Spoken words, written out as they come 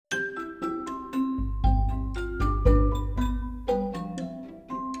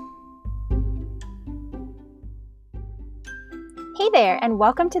there, and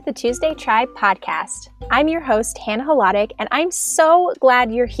welcome to the Tuesday Tribe podcast. I'm your host, Hannah Holodic, and I'm so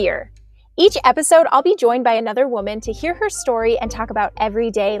glad you're here. Each episode, I'll be joined by another woman to hear her story and talk about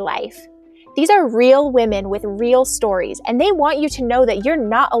everyday life. These are real women with real stories, and they want you to know that you're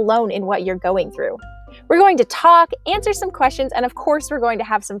not alone in what you're going through. We're going to talk, answer some questions, and of course, we're going to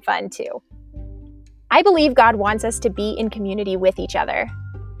have some fun too. I believe God wants us to be in community with each other.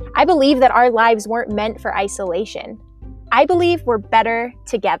 I believe that our lives weren't meant for isolation. I believe we're better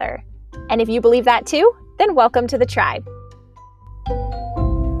together. And if you believe that too, then welcome to the tribe.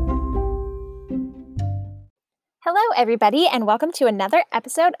 Hello, everybody, and welcome to another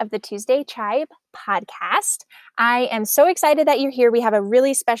episode of the Tuesday Tribe podcast. I am so excited that you're here. We have a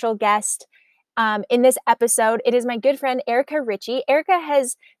really special guest in this episode. It is my good friend, Erica Ritchie. Erica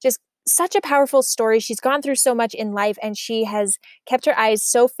has just such a powerful story. She's gone through so much in life, and she has kept her eyes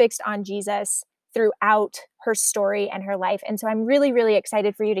so fixed on Jesus throughout her story and her life. And so I'm really, really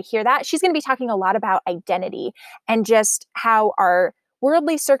excited for you to hear that. She's going to be talking a lot about identity and just how our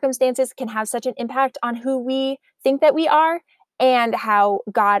worldly circumstances can have such an impact on who we think that we are, and how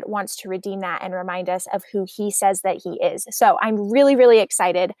God wants to redeem that and remind us of who he says that he is. So I'm really, really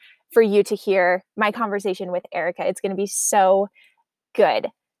excited for you to hear my conversation with Erica. It's going to be so good.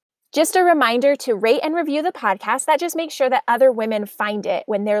 Just a reminder to rate and review the podcast. That just makes sure that other women find it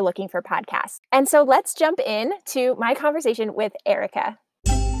when they're looking for podcasts. And so let's jump in to my conversation with Erica.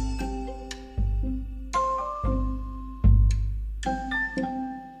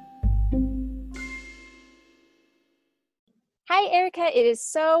 Hi, Erica. It is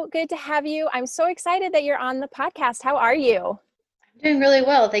so good to have you. I'm so excited that you're on the podcast. How are you? I'm doing really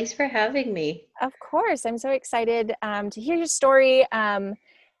well. Thanks for having me. Of course. I'm so excited to hear your story.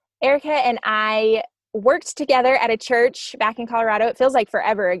 Erica and I worked together at a church back in Colorado. It feels like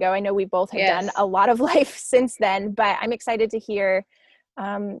forever ago. I know we both have done a lot of life since then, but I'm excited to hear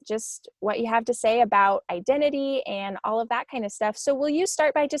just what you have to say about identity and all of that kind of stuff. So will you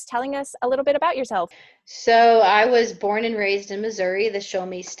start by just telling us a little bit about yourself? So I was born and raised in Missouri, the Show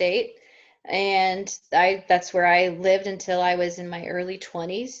Me State, and that's where I lived until I was in my early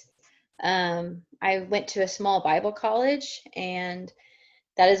 20s. I went to a small Bible college, and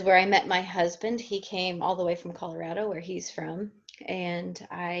that is where I met my husband. He came all the way from Colorado, where he's from, and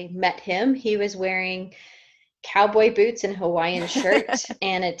I met him. He was wearing cowboy boots and Hawaiian shirt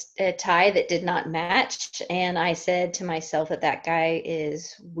and a tie that did not match. And I said to myself that guy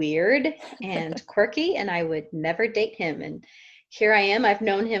is weird and quirky, and I would never date him. And here I am. I've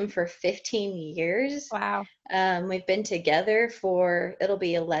known him for 15 years. Wow. We've been together it'll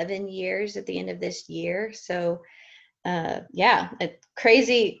be 11 years at the end of this year. So a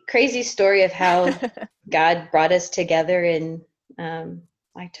crazy story of how God brought us together, and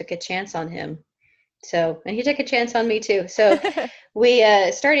I took a chance on him. And he took a chance on me too. So we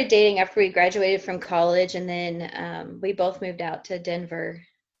started dating after we graduated from college, and then we both moved out to Denver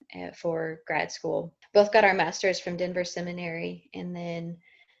for grad school. Both got our master's from Denver Seminary, and then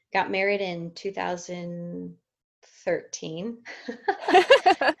got married in 2013.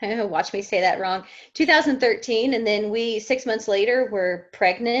 Watch me say that wrong. 2013, and then 6 months later were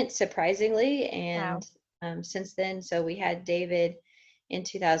pregnant, surprisingly, and since then, so we had David in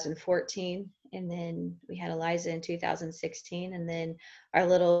 2014, and then we had Eliza in 2016, and then our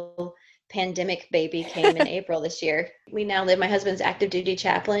little pandemic baby came in April this year. We now live, my husband's active duty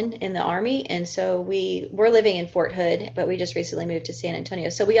chaplain in the Army, and so we're living in Fort Hood, but we just recently moved to San Antonio.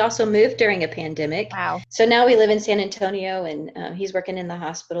 So we also moved during a pandemic. Wow. So now we live in San Antonio, and he's working in the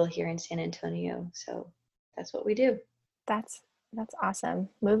hospital here in San Antonio. So that's what we do. That's awesome.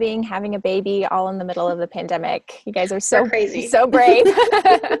 Moving, having a baby, all in the middle of the pandemic. You guys are so crazy, so brave.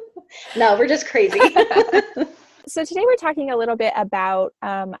 No, we're just crazy. So today we're talking a little bit about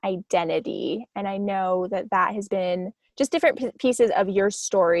identity, and I know that has been just different pieces of your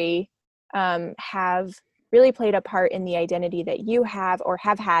story have really played a part in the identity that you have or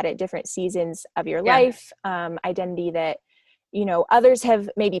have had at different seasons of your life, identity that, others have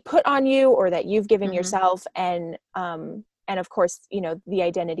maybe put on you or that you've given yourself, and of course, the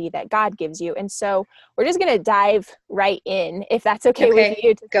identity that God gives you. And so we're just going to dive right in, if that's okay with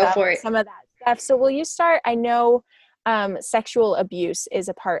you, to go for it. Some of that stuff. So will you start? I know sexual abuse is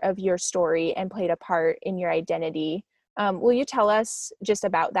a part of your story and played a part in your identity. Will you tell us just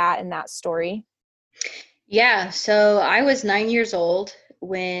about that and that story? Yeah. So I was 9 years old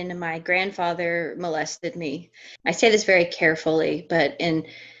when my grandfather molested me. I say this very carefully, but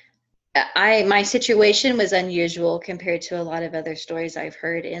my situation was unusual compared to a lot of other stories I've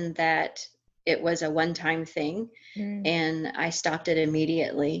heard, in that it was a one-time thing, and I stopped it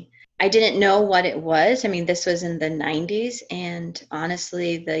immediately. I didn't know what it was. I mean, this was in the 90s, and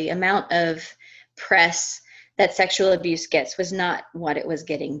honestly, the amount of press that sexual abuse gets was not what it was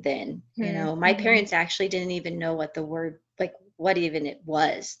getting then. You know, my Mm-hmm. parents actually didn't even know what the word, like what even it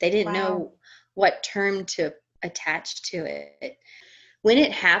was. They didn't Wow. know what term to attach to it. When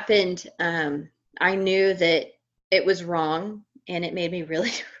it happened, I knew that it was wrong, and it made me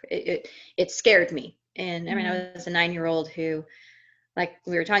really, it scared me. And I mean, Mm. I was a 9-year old who, like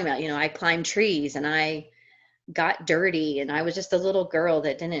we were talking about, you know, I climbed trees and I got dirty, and I was just a little girl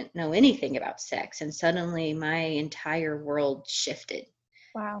that didn't know anything about sex. And suddenly my entire world shifted.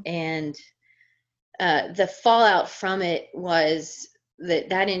 Wow. And the fallout from it was that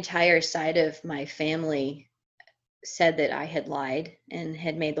that entire side of my family said that I had lied and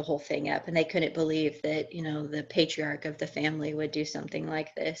had made the whole thing up. And they couldn't believe that, you know, the patriarch of the family would do something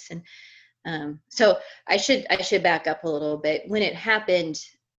like this. And so I should back up a little bit. When it happened,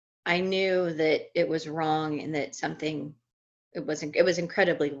 I knew that it was wrong and that something it was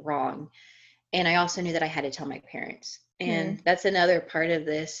incredibly wrong. And I also knew that I had to tell my parents. Mm. And that's another part of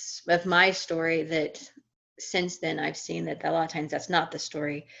this of my story that since then I've seen that a lot of times that's not the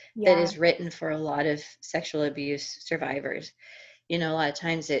story that Yeah. is written for a lot of sexual abuse survivors. You know, a lot of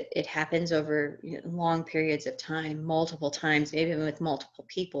times it happens over, you know, long periods of time, multiple times, maybe even with multiple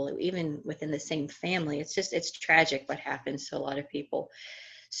people, even within the same family. It's tragic what happens to a lot of people.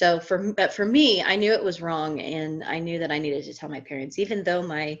 So but for me, I knew it was wrong, and I knew that I needed to tell my parents, even though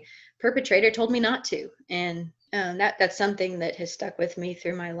my perpetrator told me not to. And that's something that has stuck with me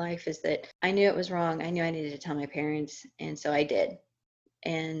through my life, is that I knew it was wrong. I knew I needed to tell my parents, and so I did.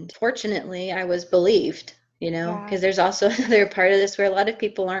 And fortunately, I was believed, you know, Yeah. because there's also another part of this where a lot of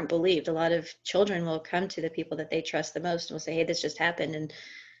people aren't believed. A lot of children will come to the people that they trust the most and will say, hey, this just happened. And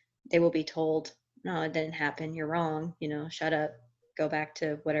they will be told, no, it didn't happen. You're wrong. You know, shut up, go back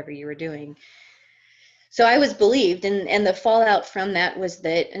to whatever you were doing. So I was believed. And the fallout from that was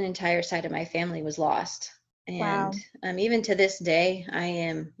that an entire side of my family was lost. And Wow. even to this day, I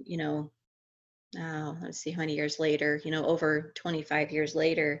am, you know, let's see how many years later, you know, over 25 years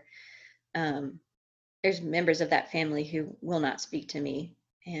later, um, there's members of that family who will not speak to me,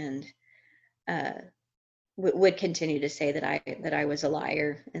 and uh, would continue to say that I was a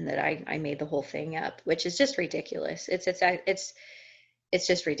liar and that I made the whole thing up, which is just ridiculous. It's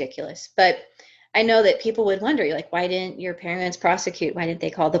just ridiculous. But I know that people would wonder, like, why didn't your parents prosecute? Why didn't they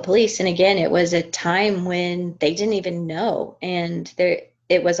call the police? And again, it was a time when they didn't even know, and there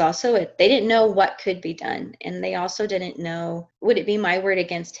it was also they didn't know what could be done, and they also didn't know, would it be my word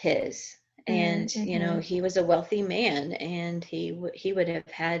against his? And you know, Mm-hmm. he was a wealthy man, and he would have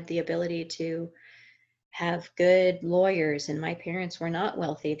had the ability to have good lawyers, and my parents were not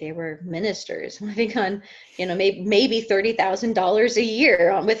wealthy. They were ministers living on, you know, maybe $30,000 a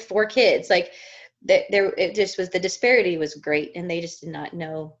year with 4 kids. Like there it just was, the disparity was great, and they just did not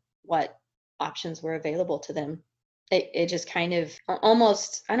know what options were available to them. It just kind of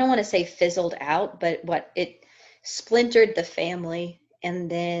almost, I don't want to say fizzled out, but what it splintered the family,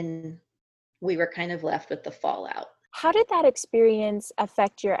 and then we were kind of left with the fallout. How did that experience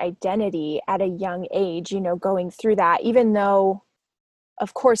affect your identity at a young age, going through that, even though,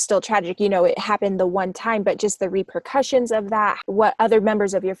 of course, still tragic, it happened the one time, but just the repercussions of that, what other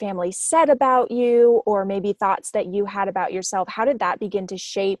members of your family said about you, or maybe thoughts that you had about yourself, how did that begin to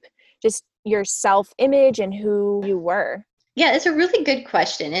shape just your self-image and who you were? Yeah, it's a really good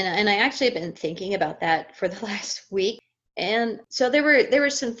question, and I actually have been thinking about that for the last week. And so there were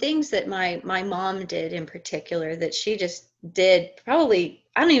some things that my mom did in particular that she just did. Probably,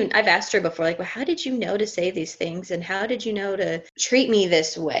 I don't even, I've asked her before, like, well, how did you know to say these things, and how did you know to treat me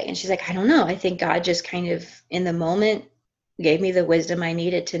this way? And she's like, I don't know. I think God just kind of in the moment gave me the wisdom I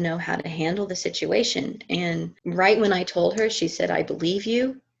needed to know how to handle the situation. And right when I told her, she said, I believe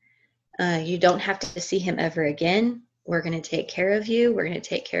you. You don't have to see him ever again. We're going to take care of you. We're going to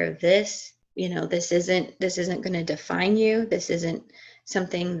take care of this. You know, this isn't going to define you. This isn't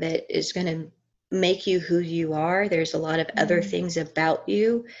something that is going to make you who you are. There's a lot of other Mm, things about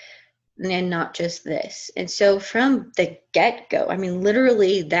you, and not just this. And so from the get-go, I mean,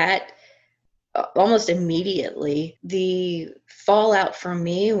 literally that almost immediately, the fallout for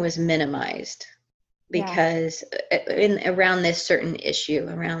me was minimized, yeah. because in around this certain issue,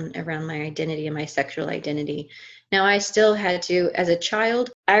 around my identity and my sexual identity. Now, I still had to, as a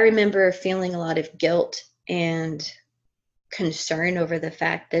child, I remember feeling a lot of guilt and concern over the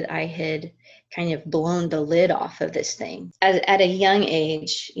fact that I had kind of blown the lid off of this thing. At a young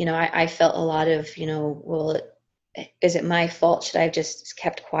age, I felt a lot of, well, is it my fault? Should I have just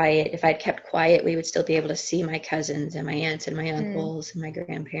kept quiet? If I'd kept quiet, we would still be able to see my cousins and my aunts and my uncles and my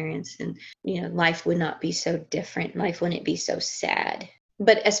grandparents. And, life would not be so different. Life wouldn't be so sad.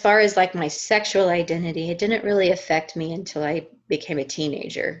 But as far as like my sexual identity, it didn't really affect me until I became a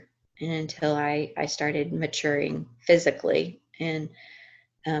teenager and until I started maturing physically and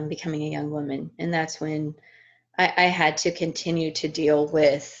becoming a young woman. And that's when I had to continue to deal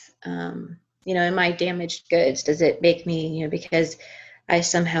with, am I damaged goods? Does it make me, because I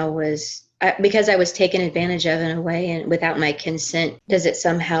somehow because I was taken advantage of in a way and without my consent, does it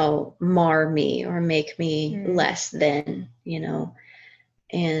somehow mar me or make me less than,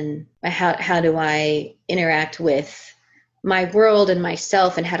 and how do I interact with my world and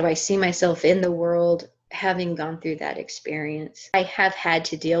myself, and how do I see myself in the world having gone through that experience? I have had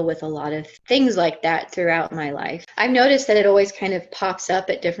to deal with a lot of things like that throughout my life. I've noticed that it always kind of pops up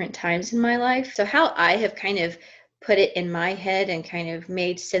at different times in my life. So how I have kind of put it in my head and kind of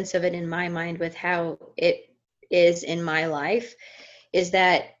made sense of it in my mind with how it is in my life is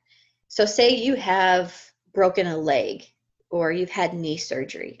that, so say you have broken a leg or you've had knee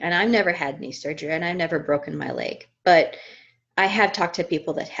surgery, and I've never had knee surgery and I've never broken my leg, but I have talked to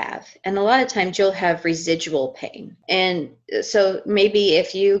people that have, and a lot of times you'll have residual pain. And so maybe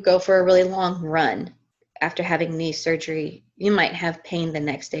if you go for a really long run after having knee surgery, you might have pain the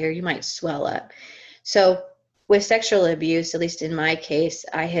next day or you might swell up. So with sexual abuse, at least in my case,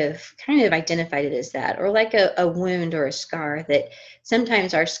 I have kind of identified it as that, or like a wound or a scar, that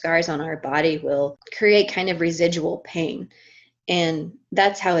sometimes our scars on our body will create kind of residual pain. And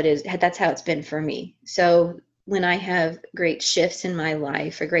that's how it is. That's how it's been for me. So when I have great shifts in my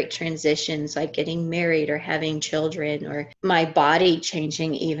life or great transitions, like getting married or having children, or my body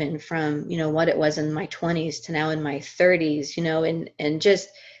changing even from, what it was in my 20s to now in my 30s, and just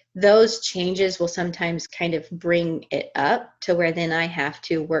those changes will sometimes kind of bring it up to where then I have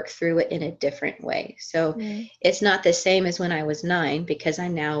to work through it in a different way. So it's not the same as when I was 9, because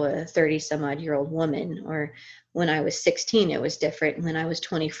I'm now a 30 some odd year old woman, or when I was 16, it was different. When I was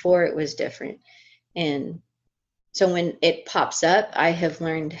 24, it was different. And so when it pops up, I have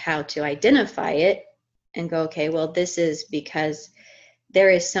learned how to identify it and go, okay, well, this is because there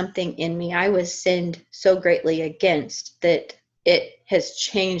is something in me I was sinned so greatly against that it has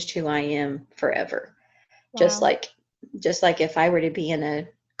changed who I am forever. Wow. Just like if I were to be in a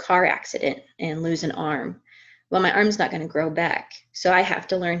car accident and lose an arm, well, my arm's not going to grow back. So I have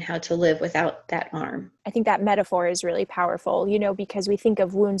to learn how to live without that arm. I think that metaphor is really powerful, because we think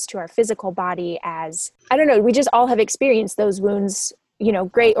of wounds to our physical body as, I don't know, we just all have experienced those wounds,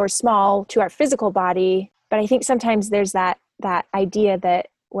 great or small, to our physical body. But I think sometimes there's that idea that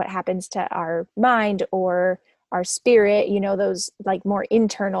what happens to our mind or our spirit, those like more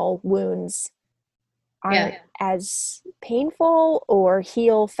internal wounds aren't as painful or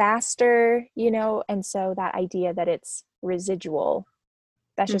heal faster, and so that idea that it's residual,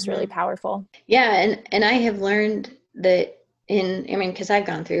 that's just really powerful. Yeah. And I have learned that because I've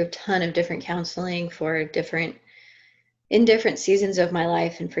gone through a ton of different counseling in different seasons of my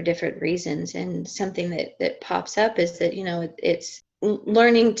life and for different reasons. And something that pops up is that, it's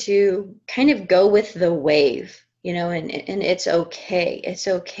learning to kind of go with the wave, and it's okay. It's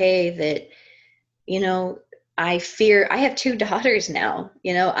okay that, I have 2 daughters now,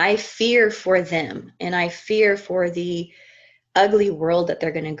 I fear for them, and I fear for the ugly world that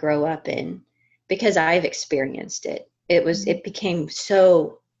they're going to grow up in, because I've experienced it. It became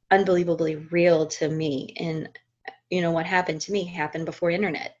so unbelievably real to me. And, what happened to me happened before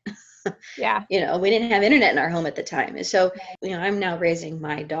internet. Yeah. We didn't have internet in our home at the time. And so, I'm now raising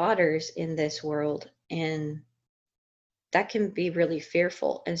my daughters in this world, and that can be really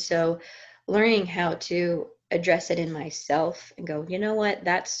fearful. And so learning how to address it in myself and go, what,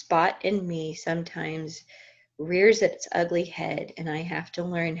 that spot in me sometimes rears its ugly head, and I have to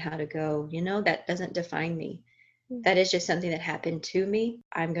learn how to go, that doesn't define me. That is just something that happened to me.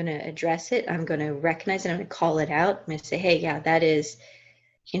 I'm going to address it. I'm going to recognize it. I'm going to call it out. I'm going to say, hey, yeah, that is,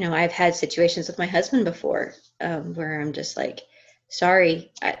 I've had situations with my husband before where I'm just like,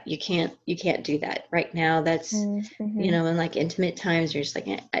 sorry, you can't do that right now. That's, in like intimate times, you're just like,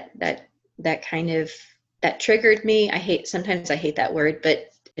 that kind of, that triggered me. Sometimes I hate that word,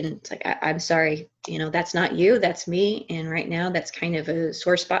 but it's like, I'm sorry, that's not you, that's me. And right now that's kind of a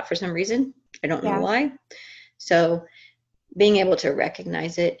sore spot for some reason. I don't know why. So being able to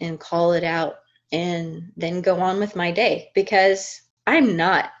recognize it and call it out and then go on with my day, because I'm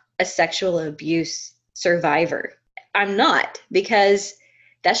not a sexual abuse survivor. I'm not, because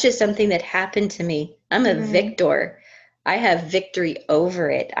that's just something that happened to me. I'm a victor. I have victory over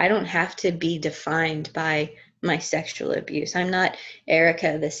it. I don't have to be defined by my sexual abuse. I'm not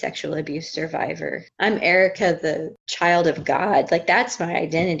Erica, the sexual abuse survivor. I'm Erica, the child of God. Like, that's my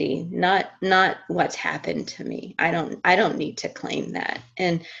identity, not what's happened to me. I don't need to claim that.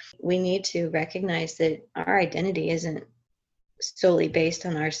 And we need to recognize that our identity isn't solely based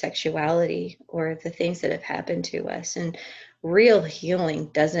on our sexuality or the things that have happened to us. And real healing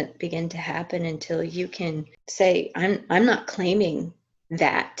doesn't begin to happen until you can say, I'm not claiming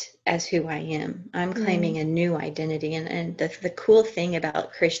that as who I am. I'm claiming a new identity. And the cool thing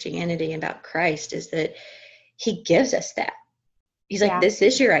about Christianity and about Christ is that he gives us that. He's like, this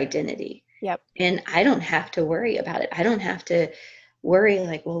is your identity. Yep. And I don't have to worry about it. I don't have to worry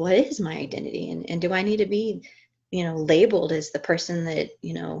like, well, what is my identity? And do I need to be, labeled as the person that,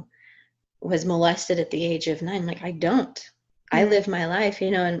 was molested at the age of 9? Like, I don't. I live my life,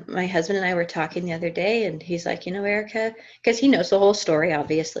 and my husband and I were talking the other day, and he's like, Erica, because he knows the whole story,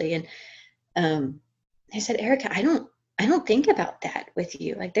 obviously. And he said, Erica, I don't think about that with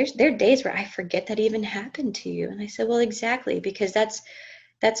you. Like, there are days where I forget that even happened to you. And I said, well, exactly, because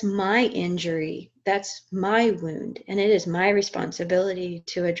that's my injury. That's my wound. And it is my responsibility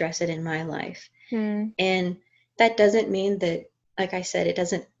to address it in my life. And that doesn't mean that, like I said, it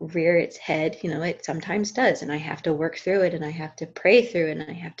doesn't rear its head. It sometimes does. And I have to work through it, and I have to pray through it, and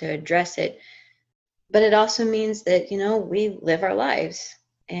I have to address it. But it also means that, we live our lives,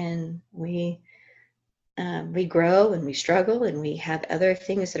 and we grow, and we struggle, and we have other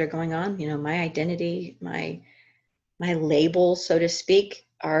things that are going on. My identity, my labels, so to speak,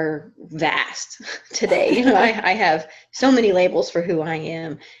 are vast today. I have so many labels for who I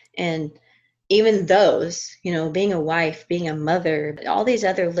am. And even those, being a wife, being a mother, all these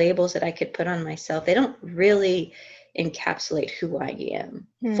other labels that I could put on myself, they don't really encapsulate who I am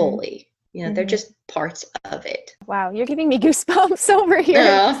fully. They're just parts of it. Wow, you're giving me goosebumps over here.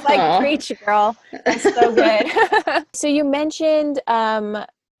 Just like, preach, girl. That's so good. So you mentioned,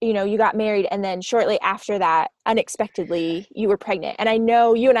 you got married, and then shortly after that, unexpectedly, you were pregnant. And I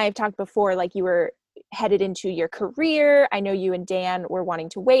know you and I have talked before, like, you were headed into your career. I know you and Dan were wanting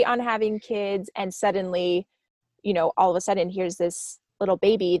to wait on having kids, and suddenly, all of a sudden, here's this little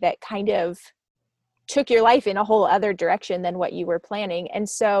baby that kind of took your life in a whole other direction than what you were planning. And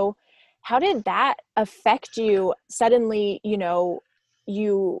so how did that affect you? Suddenly,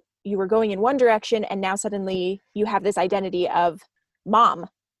 you were going in one direction, and now suddenly you have this identity of mom,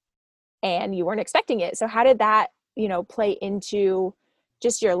 and you weren't expecting it. So how did that, play into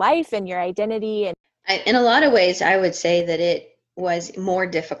just your life and your identity? And in a lot of ways, I would say that it was more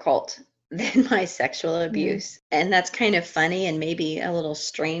difficult than my sexual abuse. And that's kind of funny and maybe a little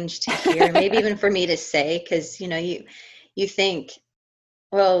strange to hear, maybe even for me to say, because, you think,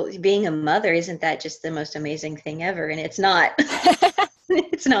 well, being a mother, isn't that just the most amazing thing ever? And it's not.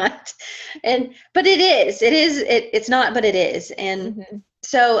 It's not. But it is. It's not, but it is. And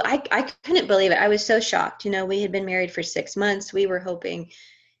so I couldn't believe it. I was so shocked. We had been married for 6 months. We were hoping,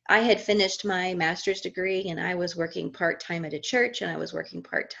 I had finished my master's degree, and I was working part-time at a church, and I was working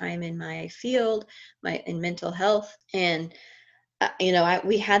part-time in my field, in mental health. And,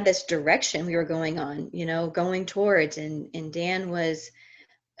 we had this direction we were going on, going towards, and Dan was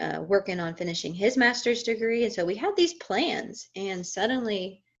working on finishing his master's degree. And so we had these plans, and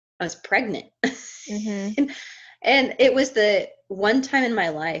suddenly I was pregnant. And it was the one time in my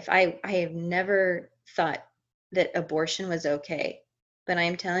life, I have never thought that abortion was okay. But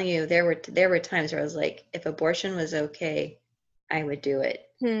I'm telling you, there were times where I was like, if abortion was okay, I would do it.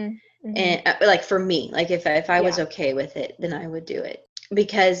 And like, for me, like, if I was okay with it, then I would do it,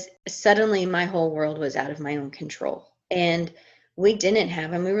 because suddenly my whole world was out of my own control. And we didn't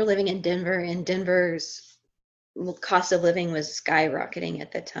have, and we were living in Denver, and Denver's cost of living was skyrocketing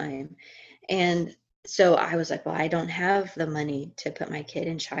at the time. And so I was like, well, I don't have the money to put my kid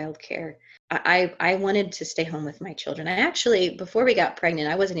in childcare. I wanted to stay home with my children. I actually, before we got pregnant,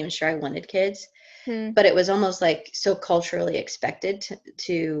 I wasn't even sure I wanted kids, but it was almost like so culturally expected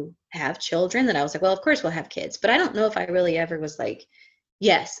to have children that I was like, well, of course we'll have kids. But I don't know if I really ever was like,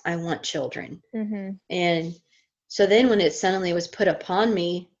 yes, I want children. And so then when it suddenly was put upon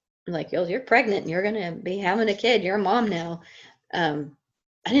me, like, oh, you're pregnant and you're going to be having a kid, you're a mom now.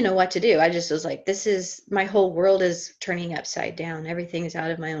 I didn't know what to do. I just was like, my whole world is turning upside down. Everything is out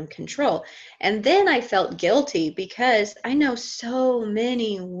of my own control. And then I felt guilty, because I know so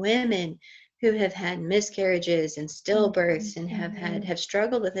many women who have had miscarriages and stillbirths and have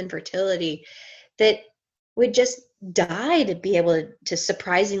struggled with infertility, that would just die to be able to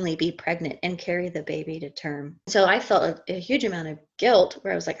surprisingly be pregnant and carry the baby to term. So I felt a huge amount of guilt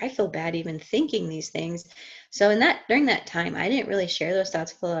where I was like, I feel bad even thinking these things. So during that time, I didn't really share those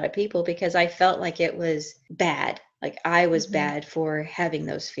thoughts with a lot of people because I felt like it was bad. Like I was bad for having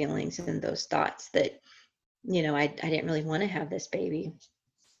those feelings and those thoughts that, I didn't really want to have this baby.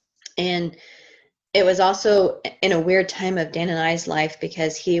 And it was also in a weird time of Dan and I's life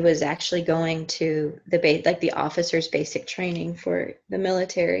because he was actually going to the officer's basic training for the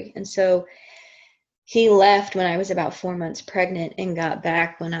military. And so he left when I was about 4 months pregnant and got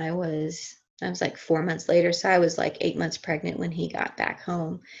back when I was like 4 months later. So I was like 8 months pregnant when he got back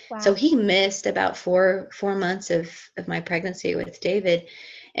home. Wow. So he missed about four months of my pregnancy with David.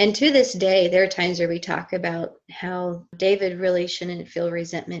 And to this day, there are times where we talk about how David really shouldn't feel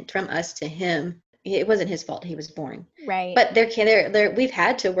resentment from us to him. It wasn't his fault. He was born. Right. But we've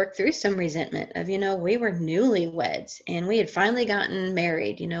had to work through some resentment of, we were newlyweds and we had finally gotten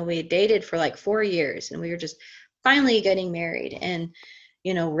married. We had dated for like 4 years and we were just finally getting married and,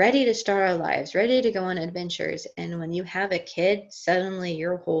 ready to start our lives, ready to go on adventures. And when you have a kid, suddenly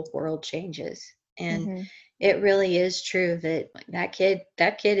your whole world changes. And it really is true that kid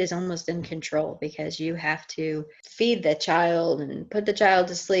is almost in control because you have to feed the child and put the child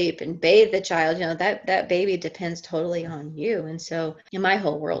to sleep and bathe the child. That baby depends totally on you. And so my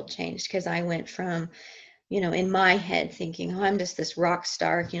whole world changed because I went from, in my head thinking, oh, I'm just this rock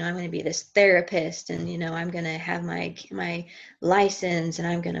star, I'm going to be this therapist and, I'm going to have my license and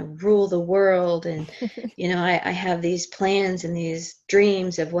I'm going to rule the world. And, I have these plans and these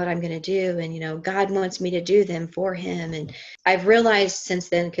dreams of what I'm going to do. And, God wants me to do them for him. And I've realized since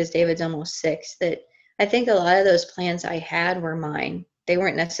then, because David's almost 6, that I think a lot of those plans I had were mine. They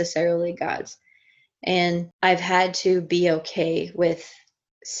weren't necessarily God's. And I've had to be okay with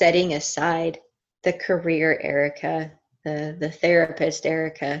setting aside the career Erica, the therapist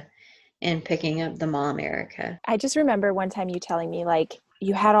Erica, and picking up the mom Erica. I just remember one time you telling me like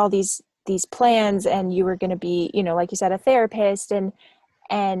you had all these plans and you were going to be, like you said, a therapist and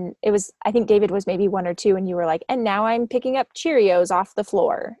it was, I think David was maybe 1 or 2 and you were like, and now I'm picking up Cheerios off the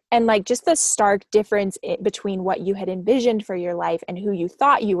floor. And like just the stark difference between what you had envisioned for your life and who you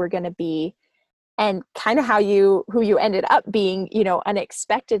thought you were going to be and kind of who you ended up being,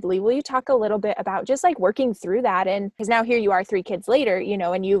 unexpectedly. Will you talk a little bit about just like working through that? And because now here you are 3 kids later,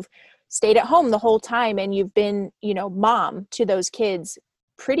 and you've stayed at home the whole time and you've been, mom to those kids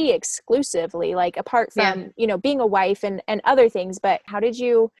pretty exclusively, like apart from, being a wife and other things. But how did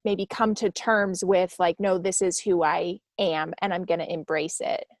you maybe come to terms with like, no, this is who I am and I'm going to embrace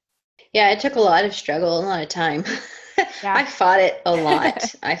it? Yeah, it took a lot of struggle, a lot of time. Yeah. I fought it a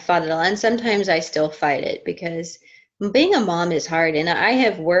lot. And sometimes I still fight it because being a mom is hard. And I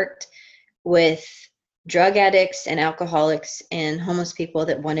have worked with drug addicts and alcoholics and homeless people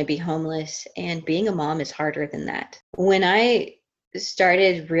that want to be homeless. And being a mom is harder than that. When I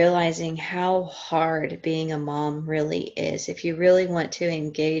started realizing how hard being a mom really is, if you really want to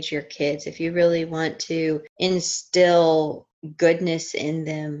engage your kids, if you really want to instill goodness in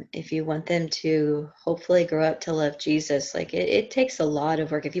them, if you want them to hopefully grow up to love Jesus, like it takes a lot of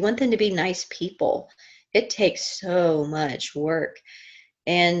work. If you want them to be nice people, it takes so much work.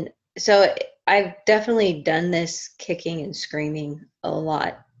 And so I've definitely done this kicking and screaming a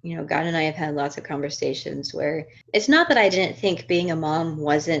lot. God and I have had lots of conversations where it's not that I didn't think being a mom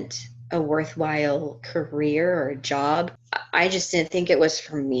wasn't a worthwhile career or job. I just didn't think it was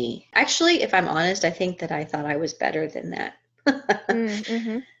for me. Actually, if I'm honest, I think that I thought I was better than that.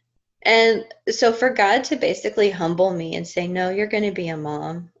 And so for God to basically humble me and say, no, you're going to be a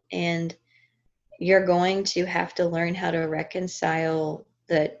mom and you're going to have to learn how to reconcile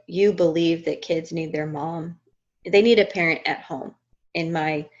that you believe that kids need their mom. They need a parent at home, in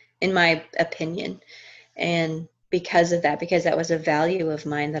my opinion. And because of that, because that was a value of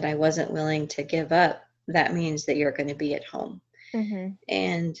mine that I wasn't willing to give up, that means that you're going to be at home.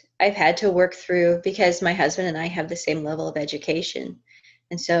 And I've had to work through, because my husband and I have the same level of education.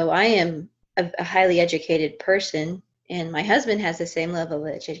 And so I am a highly educated person, and my husband has the same level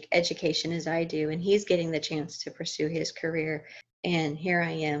of education as I do, and he's getting the chance to pursue his career. And here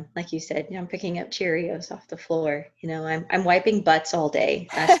I am, like you said, I'm picking up Cheerios off the floor. I'm wiping butts all day.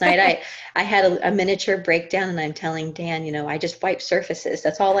 Last night I had a miniature breakdown, and I'm telling Dan, I just wipe surfaces.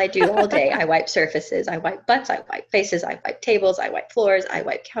 That's all I do all day. I wipe surfaces. I wipe butts. I wipe faces. I wipe tables. I wipe floors. I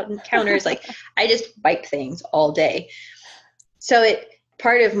wipe counters. Like I just wipe things all day. So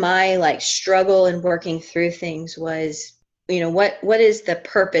part of my like struggle and working through things was, what is the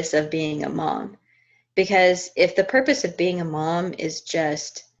purpose of being a mom? Because if the purpose of being a mom is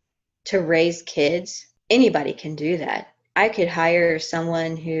just to raise kids anybody can do that. I could hire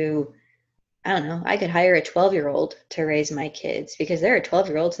someone who, I don't know, I could hire a 12-year-old to raise my kids, because there are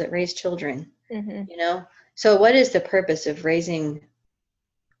 12-year-olds that raise children, Mm-hmm. you know? So what is the purpose of raising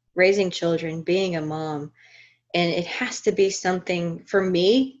children, being a mom? And it has to be something for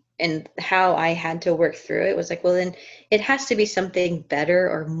me, and how I had to work through it was like, well, then it has to be something better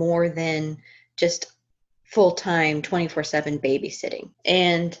or more than just full-time 24/7 babysitting.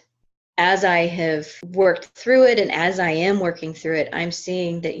 And as I have worked through it, and as I am working through it, I'm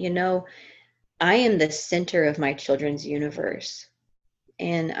seeing that, I am the center of my children's universe,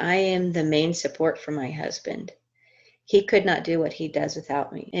 and I am the main support for my husband. He could not do what he does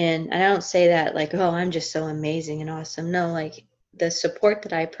without me. And I don't say that like, oh, I'm just so amazing and awesome. No, like, the support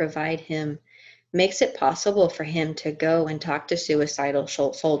that I provide him makes it possible for him to go and talk to suicidal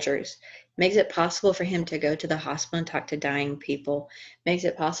soldiers, makes it possible for him to go to the hospital and talk to dying people, makes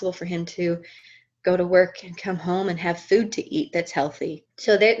it possible for him to go to work and come home and have food to eat that's healthy.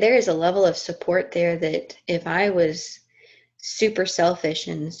 So there is a level of support there that if I was super selfish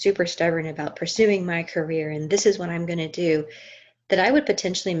and super stubborn about pursuing my career and this is what I'm going to do, that I would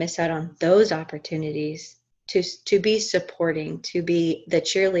potentially miss out on those opportunities to be supporting, to be the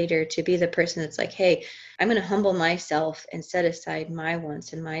cheerleader, to be the person that's like, hey, I'm going to humble myself and set aside my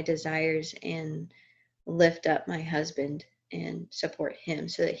wants and my desires and lift up my husband and support him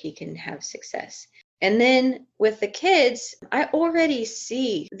so that he can have success. And then with the kids, I already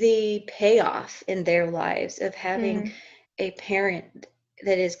see the payoff in their lives of having a parent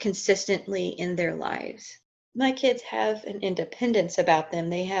that is consistently in their lives. My kids have an independence about them.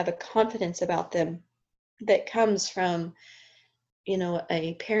 They have a confidence about them that comes from,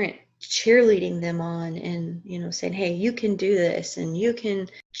 a parent cheerleading them on and, saying, hey, you can do this and you can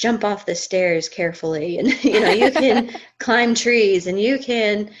jump off the stairs carefully and, you can climb trees and you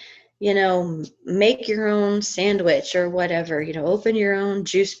can, make your own sandwich or whatever, open your own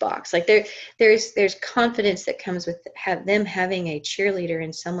juice box. Like there's confidence that comes with them having a cheerleader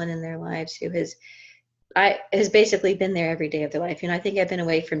and someone in their lives who has basically been there every day of their life. I think I've been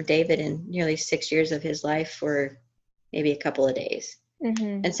away from David in nearly 6 years of his life for maybe a couple of days.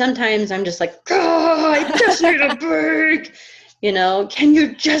 Mm-hmm. And sometimes I'm just like, oh, I just need a break. Can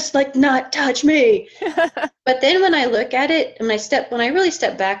you just like not touch me? But then when I look at it and when I really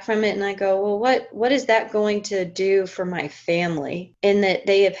step back from it and I go, well, what is that going to do for my family? In that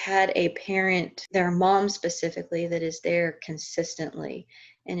they have had a parent, their mom specifically, that is there consistently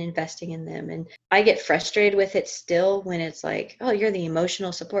and investing in them. And I get frustrated with it still when it's like, oh, you're the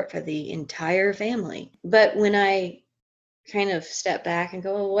emotional support for the entire family. But when I kind of step back and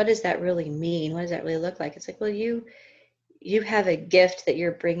go, well, what does that really mean? What does that really look like? It's like, well, you have a gift that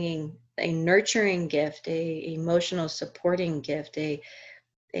you're bringing, a nurturing gift, a emotional supporting gift, a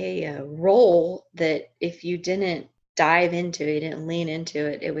role that if you didn't dive into it, didn't lean into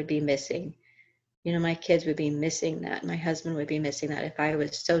it, it would be missing. My kids would be missing that. My husband would be missing that if I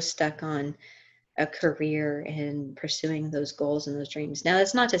was so stuck on a career and pursuing those goals and those dreams. Now,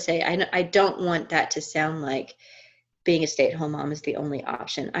 that's not to say I don't want that to sound like being a stay-at-home mom is the only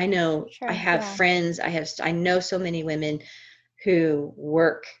option. I know I have friends, I know so many women who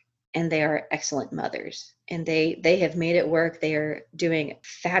work and they are excellent mothers and they have made it work. They are doing a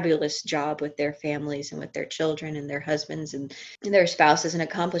fabulous job with their families and with their children and their husbands and their spouses and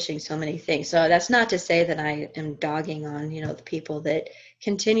accomplishing so many things. So that's not to say that I am dogging on, the people that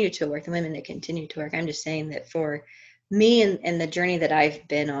continue to work, the women that continue to work. I'm just saying that for me and the journey that I've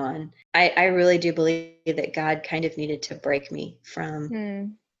been on, I really do believe that God kind of needed to break me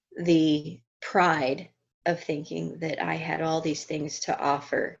from the pride of thinking that I had all these things to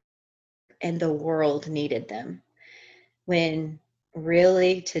offer and the world needed them. When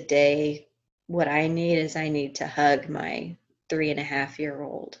really today, what I need to hug my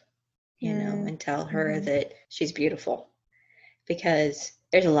 3.5-year-old, and tell her that she's beautiful. Because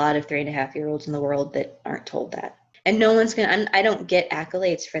there's a lot of 3.5-year-olds in the world that aren't told that. And no one's going to, I don't get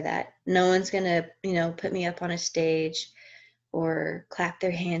accolades for that. No one's going to, put me up on a stage or clap their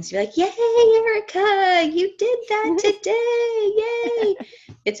hands, be like, yay, Erica, you did that today, yay.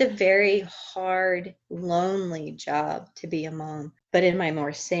 It's a very hard, lonely job to be a mom. But in my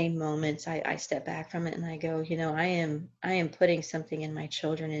more sane moments, I step back from it and I go, I am putting something in my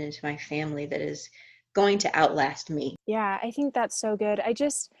children and into my family that is going to outlast me. Yeah, I think that's so good.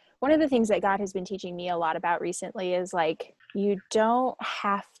 One of the things that God has been teaching me a lot about recently is like, you don't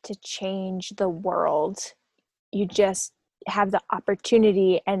have to change the world. You just have the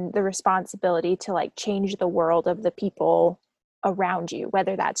opportunity and the responsibility to like change the world of the people around you,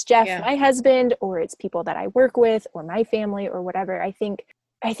 whether that's Jeff, my husband, or it's people that I work with or my family or whatever. I think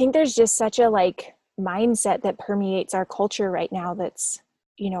there's just such a like mindset that permeates our culture right now that's,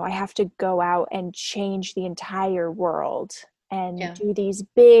 I have to go out and change the entire world and Yeah. do these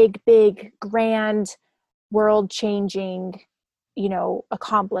big, big, grand, world changing,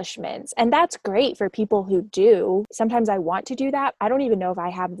 accomplishments. And that's great for people who do. Sometimes I want to do that. I don't even know if I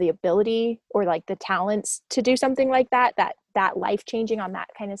have the ability or like the talents to do something like that life changing on that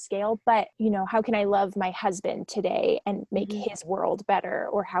kind of scale. But, how can I love my husband today and make his world better?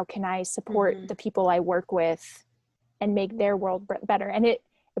 Or how can I support the people I work with and make their world better? And it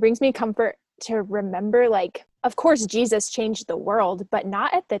brings me comfort to remember, like, of course, Jesus changed the world, but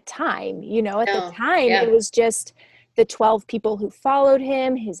not at the time. At the time, it was just the 12 people who followed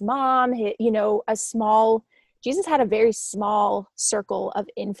him, his mom, Jesus had a very small circle of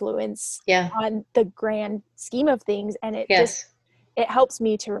influence on the grand scheme of things. And it helps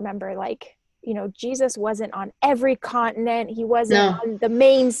me to remember, like, Jesus wasn't on every continent. He wasn't on the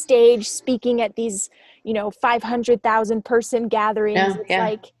main stage speaking at these, 500,000 person gatherings. It's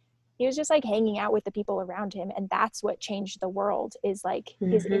like, he was just like hanging out with the people around him. And that's what changed the world, is like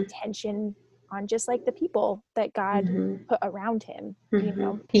his intention on just like the people that God put around him,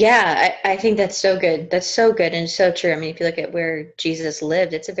 Yeah, I think that's so good. That's so good and so true. I mean, if you look at where Jesus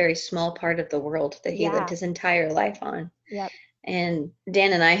lived, it's a very small part of the world that he lived his entire life on. Yep. And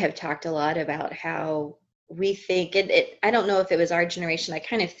Dan and I have talked a lot about how we think I don't know if it was our generation. I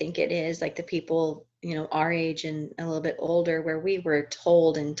kind of think it is, like the people, our age and a little bit older, where we were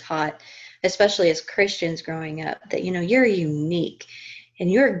told and taught, especially as Christians growing up, that, you're unique and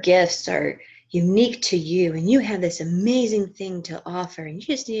your gifts are unique to you and you have this amazing thing to offer and you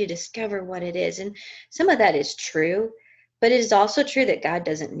just need to discover what it is. And some of that is true, but it is also true that God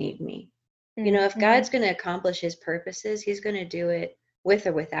doesn't need me. If God's going to accomplish his purposes, he's going to do it with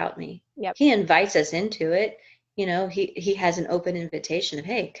or without me. Yep. He invites us into it. He has an open invitation of,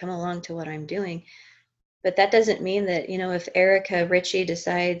 hey, come along to what I'm doing. But that doesn't mean that, if Erica Ritchie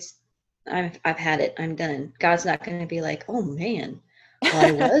decides I've had it, I'm done. God's not going to be like, oh man, well,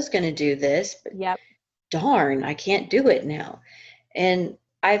 I was going to do this, but darn, I can't do it now. And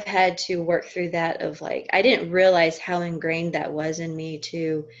I've had to work through that of like, I didn't realize how ingrained that was in me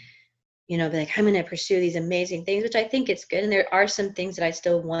to, be like, I'm going to pursue these amazing things, which I think it's good. And there are some things that I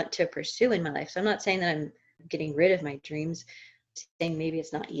still want to pursue in my life. So I'm not saying that I'm getting rid of my dreams, I'm saying maybe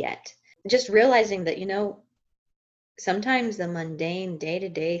it's not yet. Just realizing that, sometimes the mundane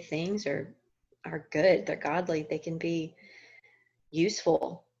day-to-day things are good. They're godly. They can be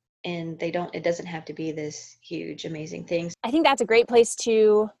useful, and it doesn't have to be this huge, amazing thing. I think that's a great place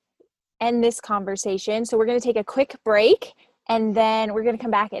to end this conversation. So we're going to take a quick break, and then we're going to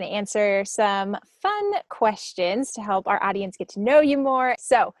come back and answer some fun questions to help our audience get to know you more.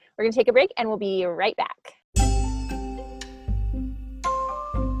 So we're going to take a break and we'll be right back.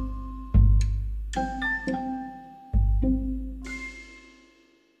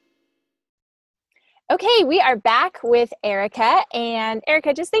 Okay, we are back with Erica. And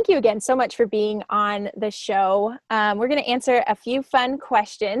Erica, just thank you again so much for being on the show. We're going to answer a few fun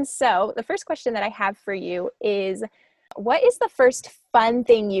questions. So the first question that I have for you is, what is the first fun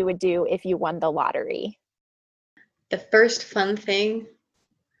thing you would do if you won the lottery? The first fun thing?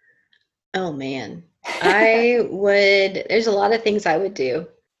 Oh man, there's a lot of things I would do.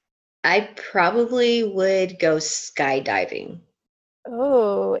 I probably would go skydiving.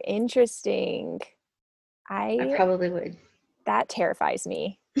 Oh, interesting. I probably would. That terrifies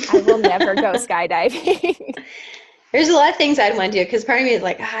me. I will never go skydiving. There's a lot of things I'd want to do, because part of me is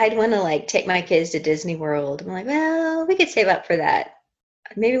like, I'd want to like take my kids to Disney World. I'm like, well, we could save up for that.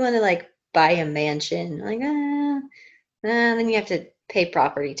 I maybe want to like buy a mansion. I'm like, then you have to pay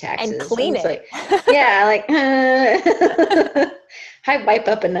property taxes and clean it. Like, yeah, like I wipe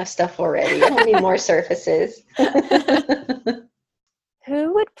up enough stuff already. I don't need more surfaces.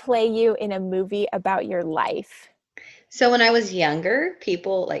 Who would play you in a movie about your life? So when I was younger,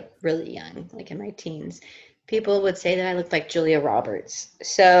 people, like really young, like in my teens, people would say that I looked like Julia Roberts.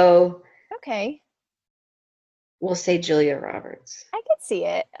 So okay, we'll say Julia Roberts. I could see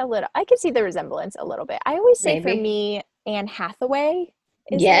it a little. I could see the resemblance a little bit. I always say for me, Anne Hathaway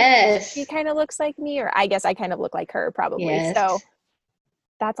is yes. Like, she kind of looks like me, or I guess I kind of look like her probably. Yes. So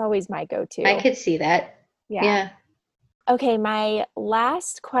that's always my go-to. I could see that. Yeah. Okay, my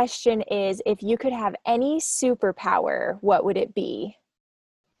last question is, if you could have any superpower, what would it be?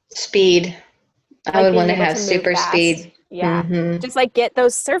 Speed. I would want to have super speed. Yeah. Mm-hmm. Just like get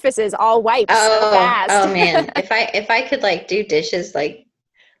those surfaces all wiped so fast. Oh man. If I could like do dishes like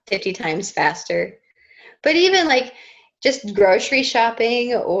 50 times faster. But even like just grocery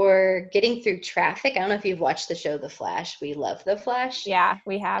shopping or getting through traffic. I don't know if you've watched the show The Flash. We love The Flash. Yeah,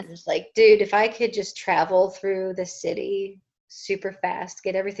 we have. And it's like, dude, if I could just travel through the city super fast,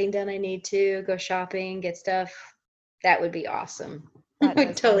 get everything done I need to, go shopping, get stuff, that would be awesome. That It would does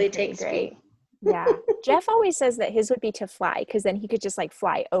sound totally pretty take great. speed. Yeah. Jeff always says that his would be to fly because then he could just like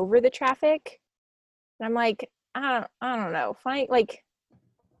fly over the traffic. And I'm like, I don't know. Flying like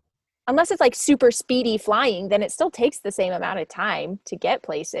unless it's like super speedy flying, then it still takes the same amount of time to get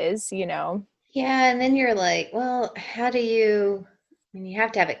places, you know. Yeah, and then you're like, well, how do you, I mean, you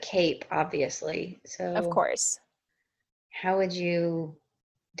have to have a cape, obviously. Of So course. how would you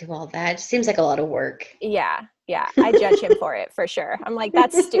do all that? It seems like a lot of work. Yeah. Yeah. I judge him for it for sure. I'm like,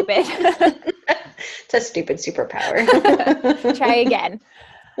 that's stupid. It's a stupid superpower. Try again.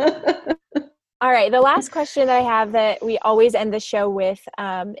 All right. The last question I have that we always end the show with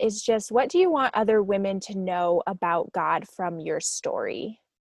is just what do you want other women to know about God from your story?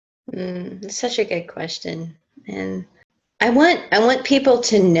 It's such a good question. And I want people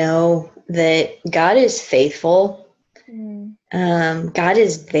to know that God is faithful. Mm. God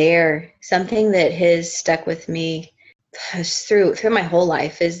is there. Something that has stuck with me through my whole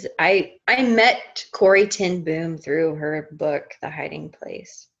life is I met Corrie ten Boom through her book, The Hiding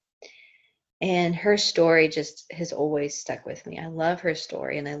Place. And her story just has always stuck with me. I love her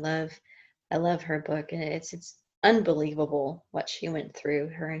story and I love her book, and it's unbelievable what she went through,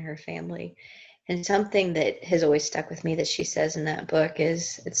 her and her family. And something that has always stuck with me that she says in that book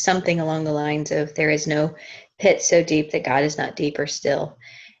is it's something along the lines of there is no pit so deep that God is not deeper still.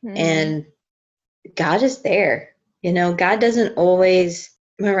 Mm. And God is there. You know, God doesn't always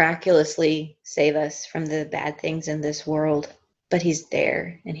miraculously save us from the bad things in this world, but he's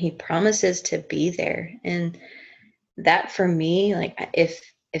there and he promises to be there. And that for me, like if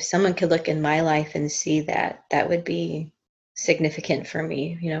someone could look in my life and see that, that would be significant for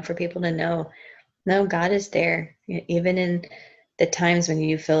me, you know, for people to know, no, God is there. Even in the times when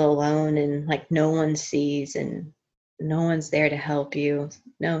you feel alone and like no one sees and no one's there to help you.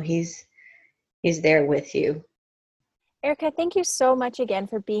 No, he's there with you. Erica, thank you so much again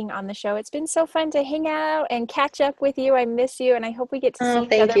for being on the show. It's been so fun to hang out and catch up with you. I miss you, and I hope we get to see Oh, each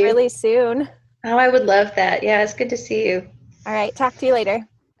thank other you. really soon. Oh, I would love that. Yeah, it's good to see you. All right, talk to you later.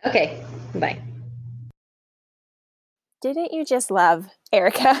 Okay, bye. Didn't you just love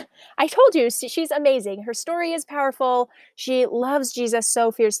Erica? I told you she's amazing. Her story is powerful. She loves Jesus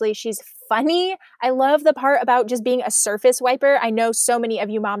so fiercely. She's funny. I love the part about just being a surface wiper. I know so many of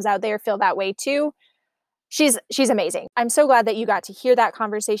you moms out there feel that way too. She's amazing. I'm so glad that you got to hear that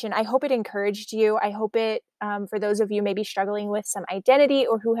conversation. I hope it encouraged you. I hope it, for those of you maybe struggling with some identity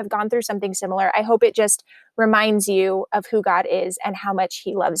or who have gone through something similar, I hope it just reminds you of who God is and how much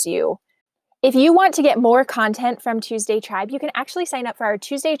he loves you. If you want to get more content from Tuesday Tribe, you can actually sign up for our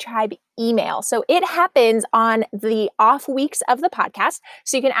Tuesday Tribe email. So it happens on the off weeks of the podcast.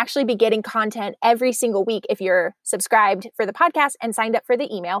 So you can actually be getting content every single week if you're subscribed for the podcast and signed up for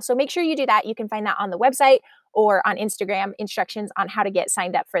the email. So make sure you do that. You can find that on the website or on Instagram, instructions on how to get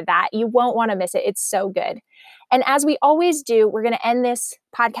signed up for that. You won't want to miss it. It's so good. And as we always do, we're going to end this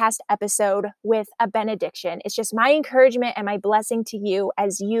podcast episode with a benediction. It's just my encouragement and my blessing to you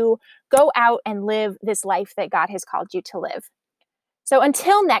as you go out and live this life that God has called you to live. So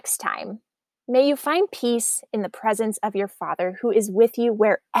until next time, may you find peace in the presence of your Father who is with you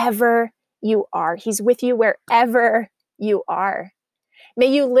wherever you are. He's with you wherever you are. May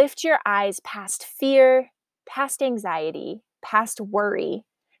you lift your eyes past fear, past anxiety, past worry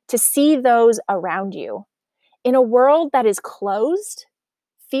to see those around you. In a world that is closed,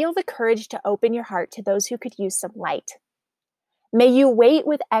 feel the courage to open your heart to those who could use some light. May you wait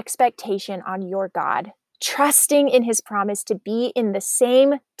with expectation on your God, trusting in his promise to be in the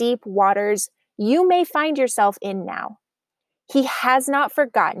same deep waters you may find yourself in now. He has not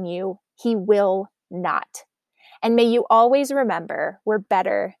forgotten you. He will not. And may you always remember we're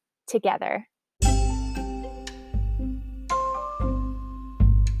better together.